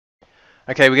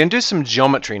Okay, we're going to do some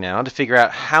geometry now to figure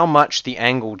out how much the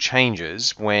angle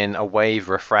changes when a wave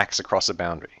refracts across a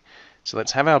boundary. So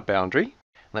let's have our boundary.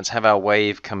 Let's have our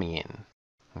wave coming in.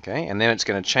 Okay, and then it's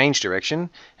going to change direction.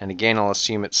 And again, I'll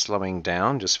assume it's slowing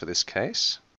down just for this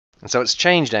case. And so it's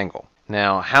changed angle.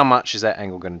 Now, how much is that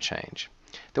angle going to change?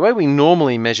 The way we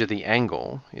normally measure the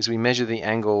angle is we measure the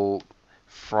angle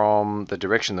from the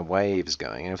direction the wave is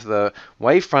going. And if the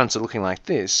wave fronts are looking like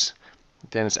this,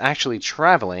 then it's actually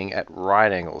traveling at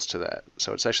right angles to that.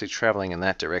 So it's actually traveling in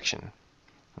that direction.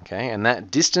 Okay, and that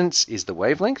distance is the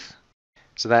wavelength.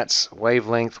 So that's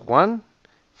wavelength 1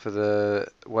 for the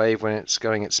wave when it's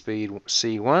going at speed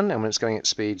c1, and when it's going at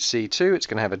speed c2, it's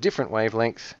going to have a different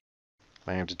wavelength,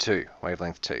 lambda 2,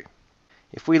 wavelength 2.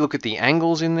 If we look at the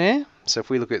angles in there, so if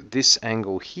we look at this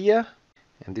angle here,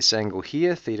 and this angle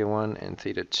here, theta 1 and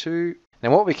theta 2, now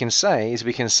what we can say is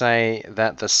we can say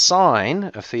that the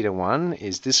sine of theta 1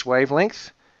 is this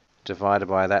wavelength divided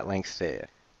by that length there.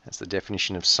 That's the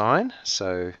definition of sine.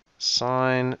 So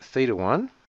sine theta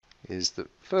 1 is the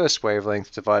first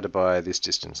wavelength divided by this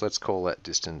distance. Let's call that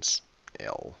distance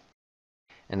L.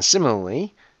 And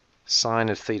similarly, sine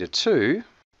of theta 2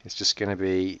 is just going to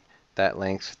be that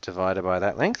length divided by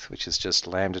that length, which is just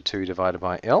lambda 2 divided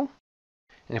by L.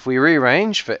 And if we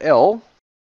rearrange for L,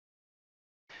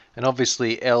 and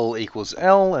obviously L equals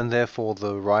L, and therefore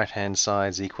the right-hand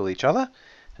sides equal each other.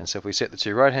 And so if we set the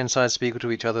two right-hand sides to be equal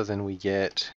to each other, then we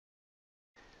get...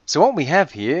 So what we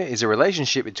have here is a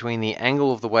relationship between the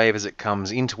angle of the wave as it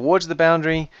comes in towards the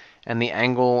boundary and the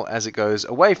angle as it goes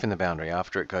away from the boundary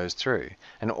after it goes through.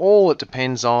 And all it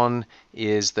depends on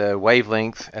is the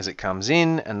wavelength as it comes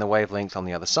in and the wavelength on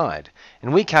the other side.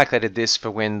 And we calculated this for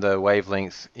when the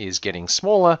wavelength is getting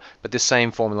smaller, but this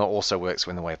same formula also works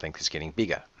when the wavelength is getting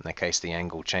bigger. In that case, the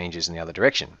angle changes in the other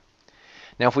direction.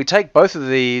 Now, if we take both of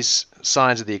these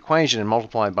sides of the equation and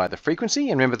multiply by the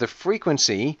frequency, and remember the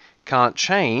frequency can't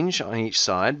change on each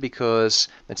side because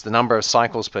it's the number of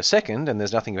cycles per second, and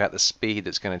there's nothing about the speed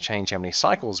that's going to change how many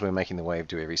cycles we're making the wave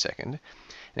do every second. And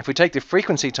if we take the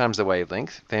frequency times the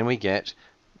wavelength, then we get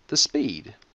the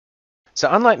speed. So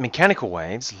unlike mechanical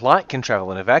waves, light can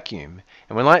travel in a vacuum,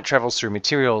 and when light travels through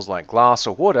materials like glass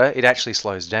or water, it actually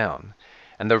slows down.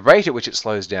 And the rate at which it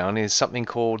slows down is something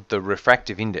called the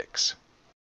refractive index.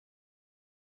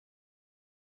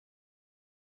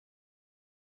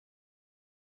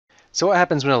 So what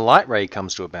happens when a light ray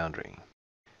comes to a boundary?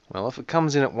 Well, if it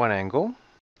comes in at one angle,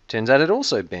 turns out it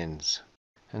also bends.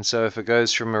 And so if it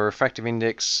goes from a refractive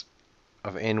index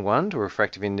of n1 to a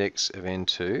refractive index of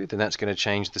n2, then that's going to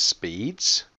change the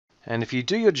speeds. And if you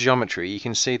do your geometry, you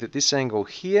can see that this angle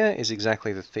here is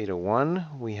exactly the theta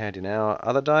 1 we had in our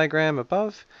other diagram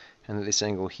above, and that this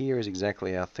angle here is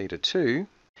exactly our theta 2.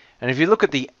 And if you look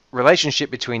at the relationship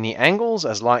between the angles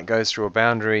as light goes through a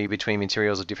boundary between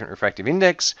materials of different refractive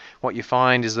index, what you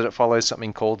find is that it follows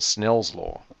something called Snell's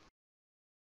law.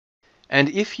 And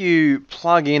if you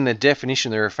plug in the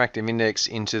definition of the refractive index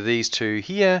into these two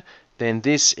here, then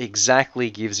this exactly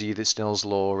gives you the Snell's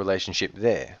law relationship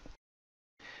there.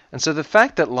 And so the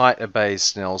fact that light obeys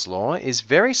Snell's law is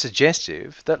very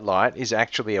suggestive that light is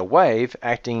actually a wave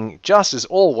acting just as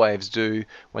all waves do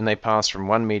when they pass from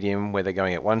one medium where they're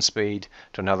going at one speed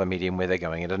to another medium where they're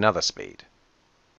going at another speed.